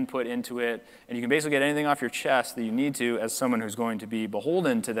to have input into it, and you can basically get anything off your chest that you need to as someone who's going to be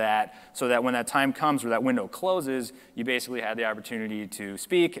beholden to that, so that when that time comes where that window closes, you basically had the opportunity to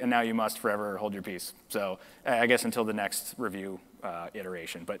speak, and now you must forever hold your peace. So I guess until the next review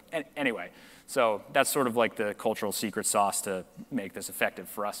iteration. But anyway, so that's sort of like the cultural secret sauce to make this effective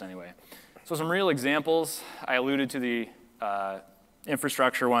for us anyway. So some real examples. I alluded to the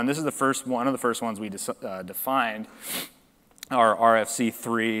infrastructure one. This is one of the first ones we defined, our RFC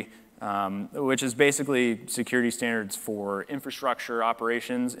 3, which is basically security standards for infrastructure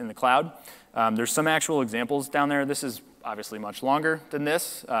operations in the cloud. There's some actual examples down there. This is obviously much longer than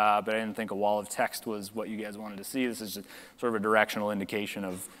this, but I didn't think a wall of text was what you guys wanted to see. This is just sort of a directional indication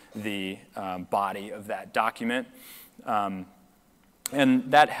of the body of that document.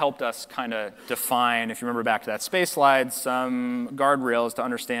 And that helped us kind of define, if you remember back to that space slide, some guardrails to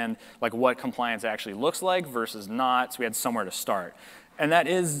understand like what compliance actually looks like versus not, so we had somewhere to start. And that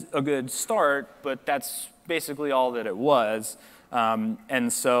is a good start, but that's basically all that it was.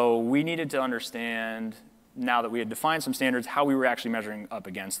 And so we needed to understand, now that we had defined some standards, how we were actually measuring up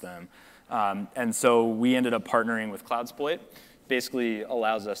against them. And so we ended up partnering with CloudSploit. basically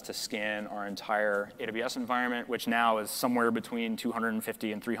allows us to scan our entire AWS environment, which now is somewhere between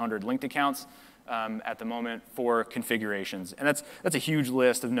 250 and 300 linked accounts at the moment for configurations. And that's a huge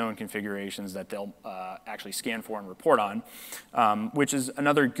list of known configurations that they'll actually scan for and report on, which is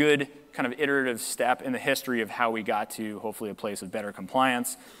another good kind of iterative step in the history of how we got to hopefully a place of better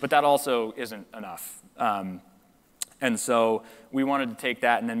compliance. But that also isn't enough. And so we wanted to take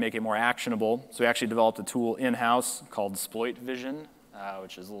that and then make it more actionable. So we actually developed a tool in-house called Sploit Vision,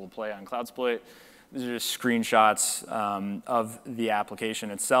 which is a little play on CloudSploit. These are just screenshots of the application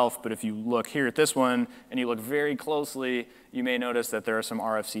itself. But if you look here at this one and you look very closely, you may notice that there are some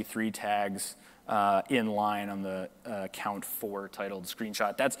RFC3 tags in line on the count 4 titled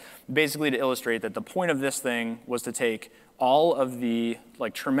screenshot. That's basically to illustrate that the point of this thing was to take all of the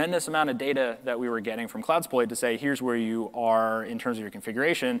tremendous amount of data that we were getting from CloudSploit to say, here's where you are in terms of your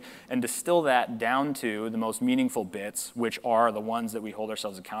configuration, and distill that down to the most meaningful bits, which are the ones that we hold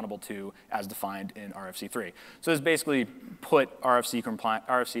ourselves accountable to as defined in RFC3. So this basically put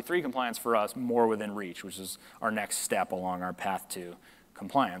RFC3 compliance for us more within reach, which is our next step along our path to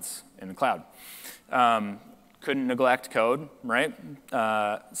compliance in the cloud. Couldn't neglect code, right?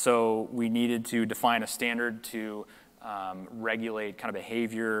 So we needed to define a standard to regulate kind of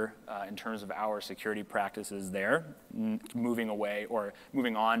behavior in terms of our security practices there, moving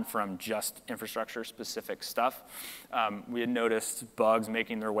on from just infrastructure-specific stuff. We had noticed bugs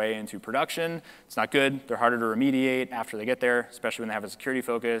making their way into production. It's not good. They're harder to remediate after they get there, especially when they have a security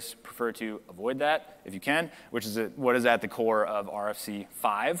focus. Prefer to avoid that if you can, which is what is at the core of RFC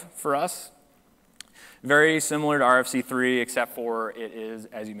 5 for us. Very similar to RFC3, except for it is,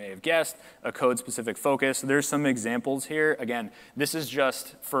 as you may have guessed, a code-specific focus. There's some examples here. Again, this is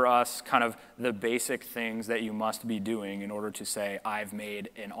just for us kind of the basic things that you must be doing in order to say, I've made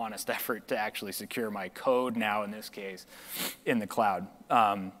an honest effort to actually secure my code now, in this case, in the cloud.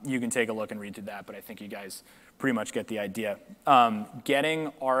 You can take a look and read through that, but I think you guys pretty much get the idea.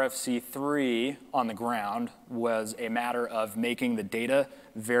 Getting RFC3 on the ground was a matter of making the data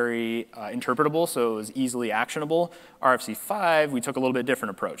very interpretable, so it was easily actionable. RFC5, we took a little bit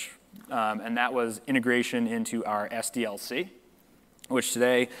different approach, and that was integration into our SDLC, which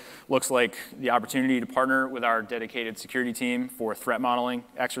today looks like the opportunity to partner with our dedicated security team for threat modeling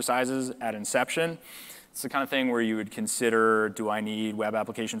exercises at inception. It's the kind of thing where you would consider, do I need web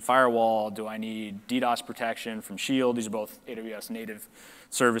application firewall? Do I need DDoS protection from Shield? These are both AWS native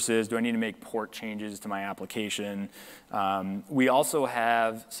services. Do I need to make port changes to my application? We also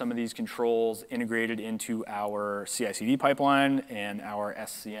have some of these controls integrated into our CI/CD pipeline and our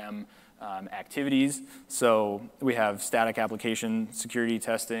SCM activities. So we have static application security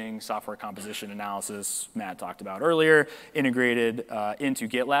testing, software composition analysis, Matt talked about earlier, integrated into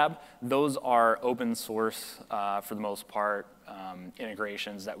GitLab. Those are open source for the most part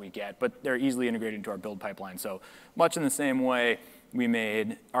integrations that we get, but they're easily integrated into our build pipeline. So much in the same way, we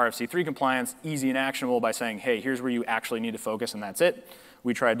made RFC3 compliance easy and actionable by saying, hey, here's where you actually need to focus and that's it.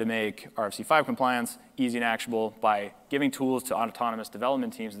 We tried to make RFC5 compliance easy and actionable by giving tools to autonomous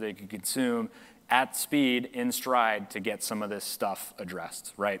development teams that they could consume at speed, in stride, to get some of this stuff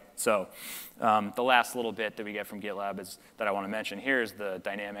addressed, right? So the last little bit that we get from GitLab is that I want to mention here is the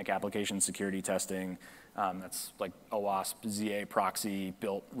dynamic application security testing. That's like OWASP ZA proxy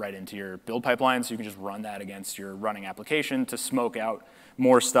built right into your build pipeline, so you can just run that against your running application to smoke out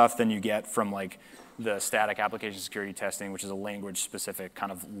more stuff than you get from like the static application security testing, which is a language-specific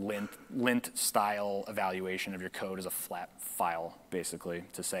kind of lint-style evaluation of your code as a flat file, basically,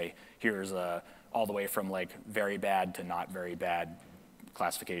 to say here's all the way from like very bad to not very bad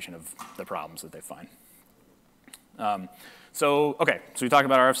classification of the problems that they find. So we talked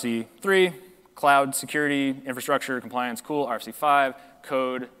about RFC3, cloud security, infrastructure, compliance, cool. RFC5,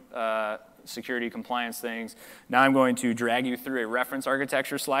 code, security, compliance things. Now I'm going to drag you through a reference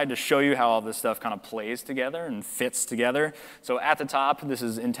architecture slide to show you how all this stuff kind of plays together and fits together. So at the top, this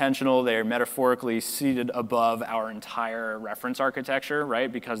is intentional. They're metaphorically seated above our entire reference architecture,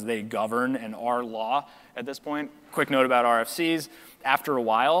 right? Because they govern and are law at this point. Quick note about RFCs. After a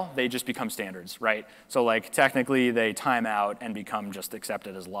while, they just become standards, right? So like technically they time out and become just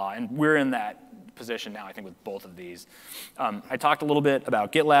accepted as law. And we're in that position now, I think, with both of these. I talked a little bit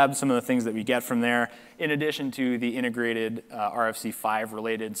about GitLab, some of the things that we get from there, in addition to the integrated RFC5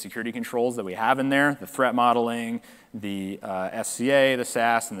 related security controls that we have in there, the threat modeling, the SCA, the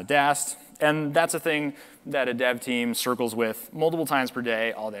SAST, and the DAST. And that's a thing that a dev team circles with multiple times per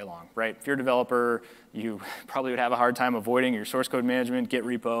day, all day long, right? If you're a developer, you probably would have a hard time avoiding your source code management, Git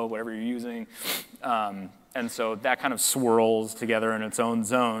repo, whatever you're using. And so that kind of swirls together in its own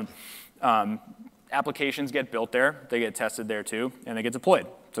zone. Applications get built there, they get tested there too, and they get deployed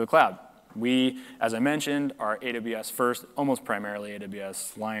to the cloud. We, as I mentioned, are AWS first, almost primarily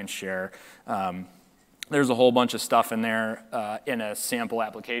AWS lion's share. There's a whole bunch of stuff in there in a sample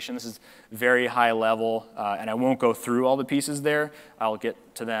application. This is very high level, and I won't go through all the pieces there. I'll get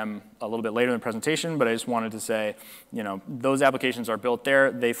to them a little bit later in the presentation, but I just wanted to say, those applications are built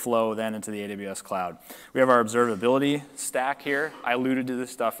there. They flow then into the AWS cloud. We have our observability stack here. I alluded to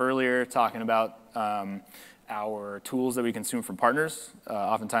this stuff earlier, talking about our tools that we consume from partners,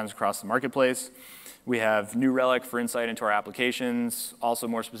 oftentimes across the marketplace. We have New Relic for insight into our applications, also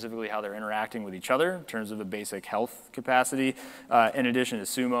more specifically how they're interacting with each other in terms of a basic health capacity, in addition to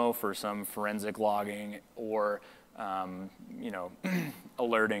Sumo for some forensic logging or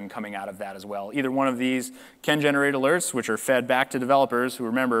alerting coming out of that as well. Either one of these can generate alerts, which are fed back to developers who,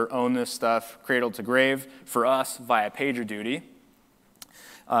 remember, own this stuff cradle to grave for us via PagerDuty.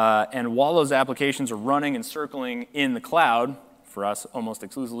 And while those applications are running and circling in the cloud, for us almost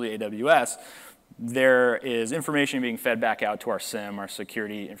exclusively AWS, there is information being fed back out to our SIEM, our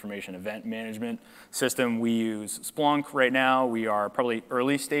Security Information Event Management system. We use Splunk right now. We are probably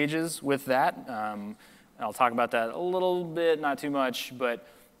early stages with that. I'll talk about that a little bit, not too much, but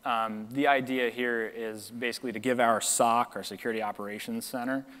the idea here is basically to give our SOC, our Security Operations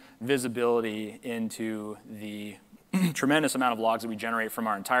Center, visibility into the tremendous amount of logs that we generate from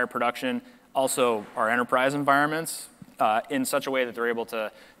our entire production, also our enterprise environments, in such a way that they're able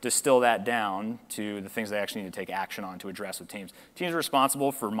to distill that down to the things they actually need to take action on to address with teams. Teams are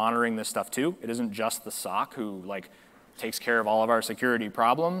responsible for monitoring this stuff too. It isn't just the SOC who takes care of all of our security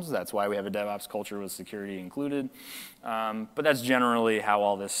problems. That's why we have a DevOps culture with security included. But that's generally how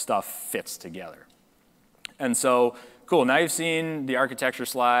all this stuff fits together. And so, cool, now you've seen the architecture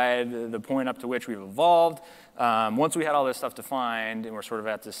slide, the point up to which we've evolved. Once we had all this stuff defined, and we're sort of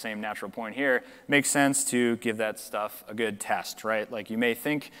at the same natural point here, it makes sense to give that stuff a good test, right? Like you may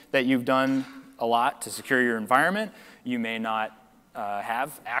think that you've done a lot to secure your environment. You may not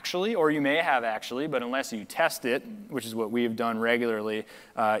have actually, or you may have actually, but unless you test it, which is what we've done regularly,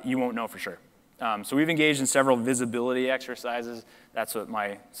 you won't know for sure. So we've engaged in several visibility exercises. That's what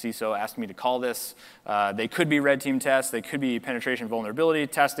my CISO asked me to call this. They could be red team tests. They could be penetration vulnerability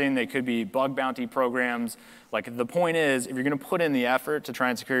testing. They could be bug bounty programs. Like the point is, if you're going to put in the effort to try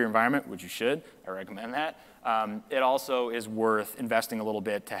and secure your environment, which you should, I recommend that, it also is worth investing a little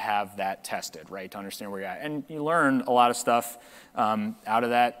bit to have that tested, right, to understand where you're at. And you learn a lot of stuff out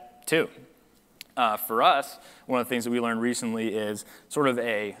of that too. For us, one of the things that we learned recently is sort of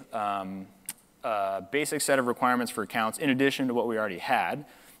a basic set of requirements for accounts in addition to what we already had,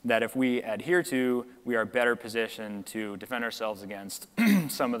 that if we adhere to, we are better positioned to defend ourselves against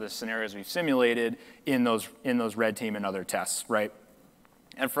some of the scenarios we've simulated in those red team and other tests, right?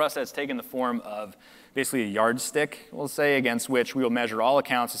 And for us, that's taken the form of basically a yardstick, we'll say, against which we will measure all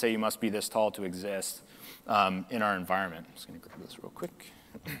accounts to say you must be this tall to exist in our environment. I'm just going to grab this real quick.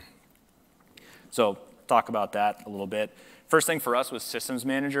 So talk about that a little bit. First thing for us was systems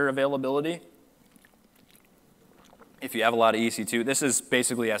manager availability. If you have a lot of EC2, this is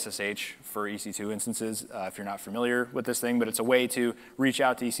basically SSH for EC2 instances, if you're not familiar with this thing, but it's a way to reach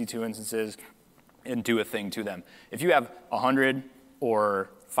out to EC2 instances and do a thing to them. If you have 100 or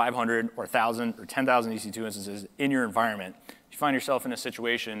 500 or 1,000 or 10,000 EC2 instances in your environment, you find yourself in a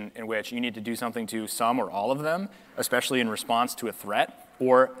situation in which you need to do something to some or all of them, especially in response to a threat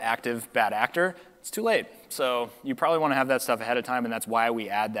or active bad actor, it's too late. So you probably want to have that stuff ahead of time, and that's why we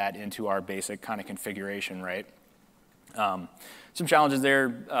add that into our basic kind of configuration, right? Some challenges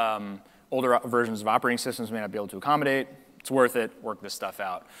there. Older versions of operating systems may not be able to accommodate. It's worth it. Work this stuff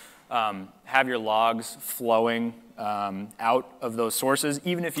out. Have your logs flowing out of those sources,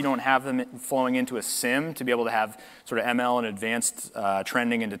 even if you don't have them flowing into a SIEM to be able to have sort of ML and advanced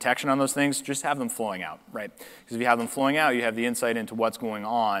trending and detection on those things, just have them flowing out, right? Because if you have them flowing out, you have the insight into what's going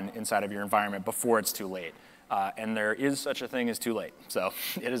on inside of your environment before it's too late. And there is such a thing as too late. So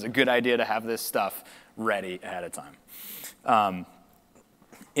it is a good idea to have this stuff ready ahead of time.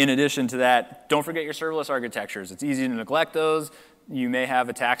 In addition to that, don't forget your serverless architectures. It's easy to neglect those. You may have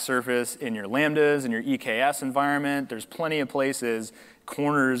attack surface in your Lambdas, in your EKS environment. There's plenty of places,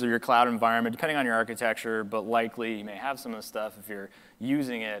 corners of your cloud environment, depending on your architecture, but likely you may have some of the stuff if you're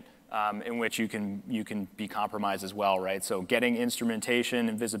using it in which you can be compromised as well, right? So getting instrumentation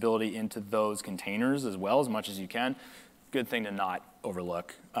and visibility into those containers as well as much as you can, good thing to not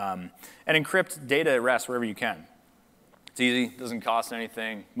overlook. And encrypt data at rest wherever you can. It's easy, doesn't cost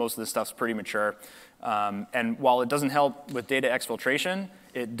anything. Most of this stuff's pretty mature. And while it doesn't help with data exfiltration,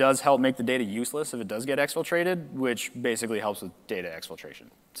 It does help make the data useless if it does get exfiltrated, which basically helps with data exfiltration.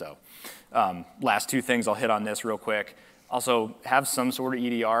 So last two things, I'll hit on this real quick. Also, have some sort of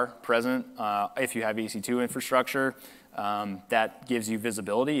EDR present if you have EC2 infrastructure. That gives you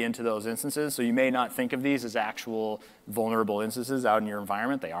visibility into those instances. So you may not think of these as actual vulnerable instances out in your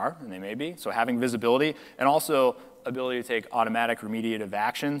environment. They are, and they may be. So having visibility and also ability to take automatic remediative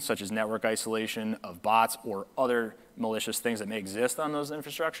action, such as network isolation of bots or other malicious things that may exist on those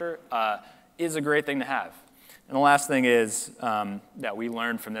infrastructure, is a great thing to have. And the last thing is that we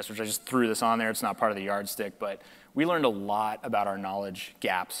learned from this, which I just threw this on there. It's not part of the yardstick, but we learned a lot about our knowledge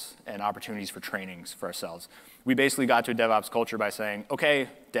gaps and opportunities for trainings for ourselves. We basically got to a DevOps culture by saying, okay,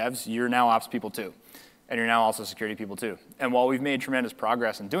 devs, you're now ops people too. And you're now also security people too. And while we've made tremendous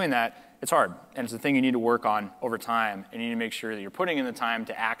progress in doing that, it's hard. And it's a thing you need to work on over time. And you need to make sure that you're putting in the time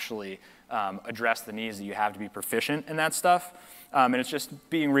to actually address the needs that you have to be proficient in that stuff. And it's just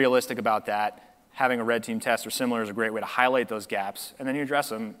being realistic about that. Having a red team test or similar is a great way to highlight those gaps, and then you address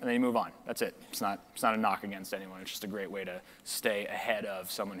them, and then you move on. That's it. It's not a knock against anyone. It's just a great way to stay ahead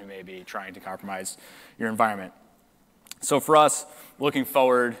of someone who may be trying to compromise your environment. So for us, looking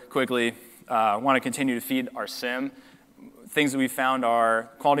forward quickly, want to continue to feed our SIEM. Things that we found are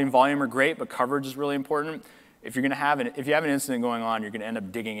quality and volume are great, but coverage is really important. If you have an incident going on, you're going to end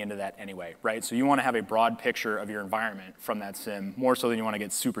up digging into that anyway, right? So you want to have a broad picture of your environment from that SIEM, more so than you want to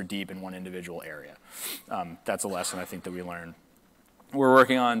get super deep in one individual area. That's a lesson I think that we learned. We're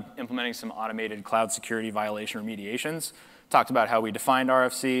working on implementing some automated cloud security violation remediations. Talked about how we defined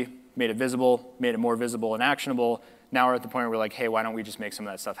RFC, made it visible, made it more visible and actionable. Now we're at the point where we're like, hey, why don't we just make some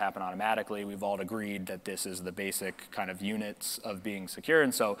of that stuff happen automatically? We've all agreed that this is the basic kind of units of being secure,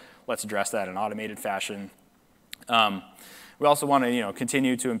 and so let's address that in an automated fashion. We also want to,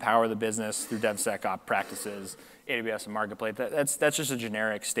 continue to empower the business through DevSecOps practices, AWS and Marketplace. That's just a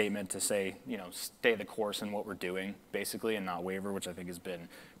generic statement to say, stay the course in what we're doing, basically, and not waver, which I think has been,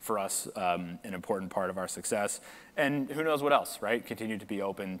 for us, an important part of our success. And who knows what else, right? Continue to be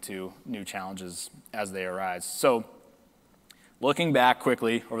open to new challenges as they arise. So looking back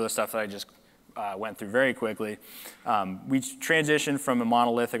quickly over the stuff that I just went through very quickly. We transitioned from a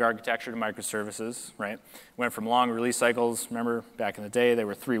monolithic architecture to microservices, right? Went from long release cycles, remember back in the day they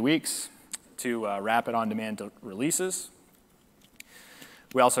were 3 weeks, to rapid on-demand releases.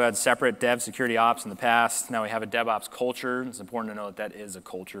 We also had separate dev security ops in the past. Now we have a DevOps culture. It's important to know that that is a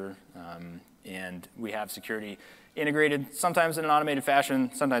culture. And we have security integrated, sometimes in an automated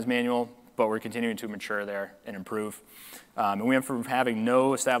fashion, sometimes manual, but we're continuing to mature there and improve. And we went from having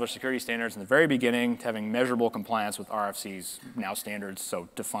no established security standards in the very beginning to having measurable compliance with RFC's now standards, so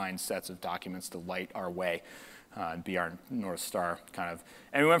defined sets of documents to light our way and be our North Star, kind of.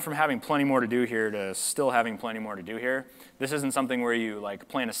 And we went from having plenty more to do here to still having plenty more to do here. This isn't something where you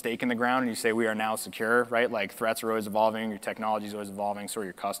plant a stake in the ground and you say we are now secure, right? Like threats are always evolving, your technology is always evolving, so are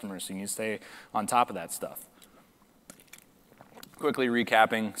your customers, so you need to stay on top of that stuff. Quickly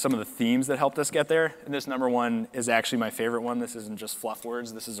recapping some of the themes that helped us get there. And this number one is actually my favorite one. This isn't just fluff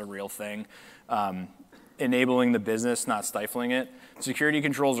words. This is a real thing. Enabling the business, not stifling it. Security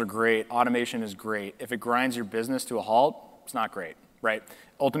controls are great. Automation is great. If it grinds your business to a halt, it's not great, right?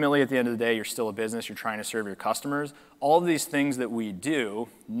 Ultimately, at the end of the day, you're still a business. You're trying to serve your customers. All of these things that we do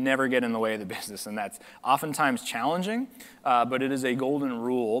never get in the way of the business, and that's oftentimes challenging, but it is a golden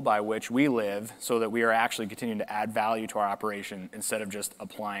rule by which we live so that we are actually continuing to add value to our operation instead of just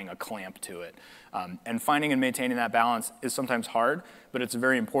applying a clamp to it. And finding and maintaining that balance is sometimes hard, but it's a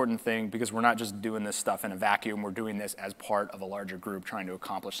very important thing because we're not just doing this stuff in a vacuum. We're doing this as part of a larger group trying to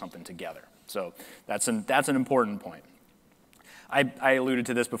accomplish something together. So that's an important point. I alluded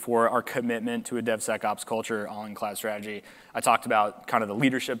to this before, our commitment to a DevSecOps culture, all-in-cloud strategy. I talked about kind of the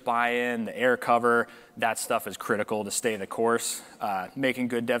leadership buy-in, the air cover. That stuff is critical to stay the course. Making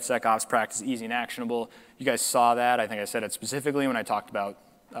good DevSecOps practice easy and actionable. You guys saw that. I think I said it specifically when I talked about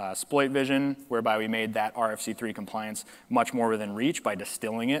Exploit Vision, whereby we made that RFC3 compliance much more within reach by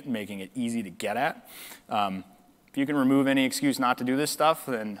distilling it and making it easy to get at. If you can remove any excuse not to do this stuff,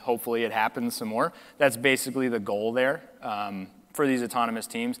 then hopefully it happens some more. That's basically the goal there. For these autonomous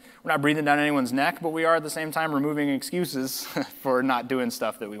teams. We're not breathing down anyone's neck, but we are at the same time removing excuses for not doing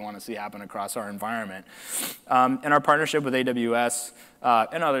stuff that we want to see happen across our environment. And our partnership with AWS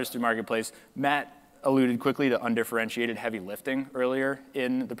and others through Marketplace, Matt alluded quickly to undifferentiated heavy lifting earlier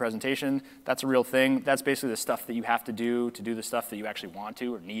in the presentation. That's a real thing. That's basically the stuff that you have to do the stuff that you actually want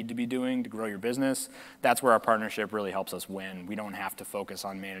to or need to be doing to grow your business. That's where our partnership really helps us win. We don't have to focus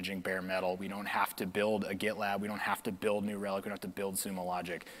on managing bare metal. We don't have to build a GitLab. We don't have to build New Relic. We don't have to build Sumo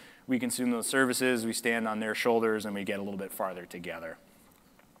Logic. We consume those services, we stand on their shoulders, and we get a little bit farther together.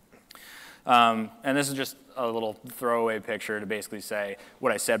 And this is just a little throwaway picture to basically say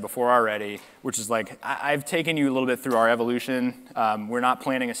what I said before already, which is like, I've taken you a little bit through our evolution. We're not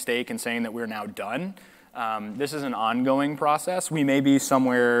planting a stake and saying that we're now done. This is an ongoing process. We may be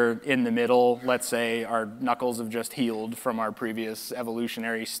somewhere in the middle. Let's say our knuckles have just healed from our previous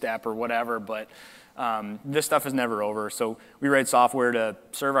evolutionary step or whatever, but this stuff is never over. So we write software to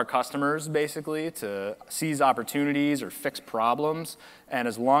serve our customers, basically, to seize opportunities or fix problems. And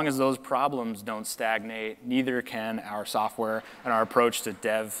as long as those problems don't stagnate, neither can our software and our approach to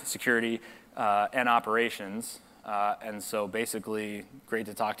dev, security, and operations. And so basically, great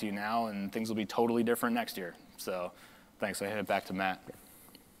to talk to you now, and things will be totally different next year. So thanks. I hand it back to Matt.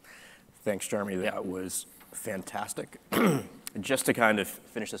 Thanks, Jeremy. That was fantastic. Just to kind of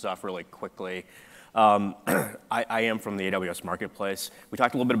finish this off really quickly, I am from the AWS Marketplace. We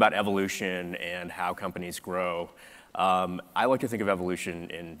talked a little bit about evolution and how companies grow. I like to think of evolution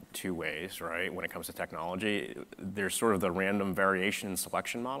in two ways, right? When it comes to technology, there's sort of the random variation and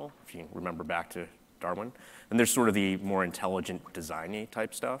selection model, if you remember back to Darwin. And there's sort of the more intelligent design-y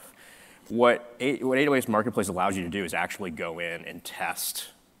type stuff. What AWS Marketplace allows you to do is actually go in and test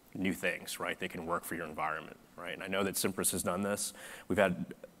new things, right? They can work for your environment, right? And I know that Cimpress has done this. We've had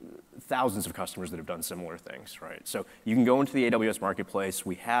thousands of customers that have done similar things, right? So you can go into the AWS Marketplace.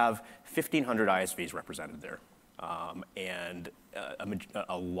 We have 1,500 ISVs represented there. And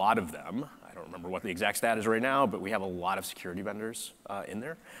a lot of them, I don't remember what the exact stat is right now, but we have a lot of security vendors in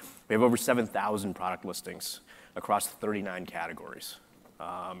there. We have over 7,000 product listings across 39 categories,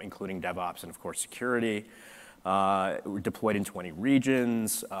 including DevOps and, of course, security. We're deployed in 20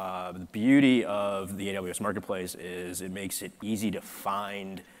 regions. The beauty of the AWS Marketplace is it makes it easy to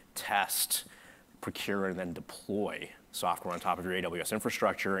find, test, procure, and then deploy software on top of your AWS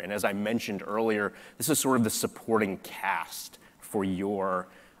infrastructure. And as I mentioned earlier, this is sort of the supporting cast for your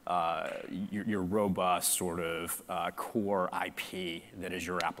robust sort of core IP that is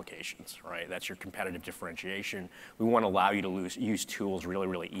your applications, right? That's your competitive differentiation. We want to allow you to use tools really,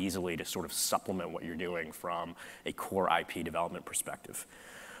 really easily to sort of supplement what you're doing from a core IP development perspective.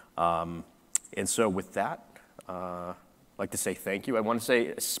 And so with that, I'd like to say thank you. I want to say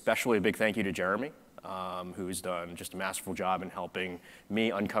especially a big thank you to Jeremy, who's done just a masterful job in helping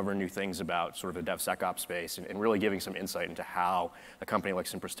me uncover new things about sort of the DevSecOps space and really giving some insight into how a company like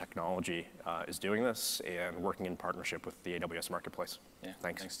Cimpress Technology is doing this and working in partnership with the AWS Marketplace. Yeah,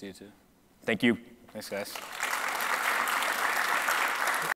 thanks. Thanks to you, too. Thank you. Thanks, guys.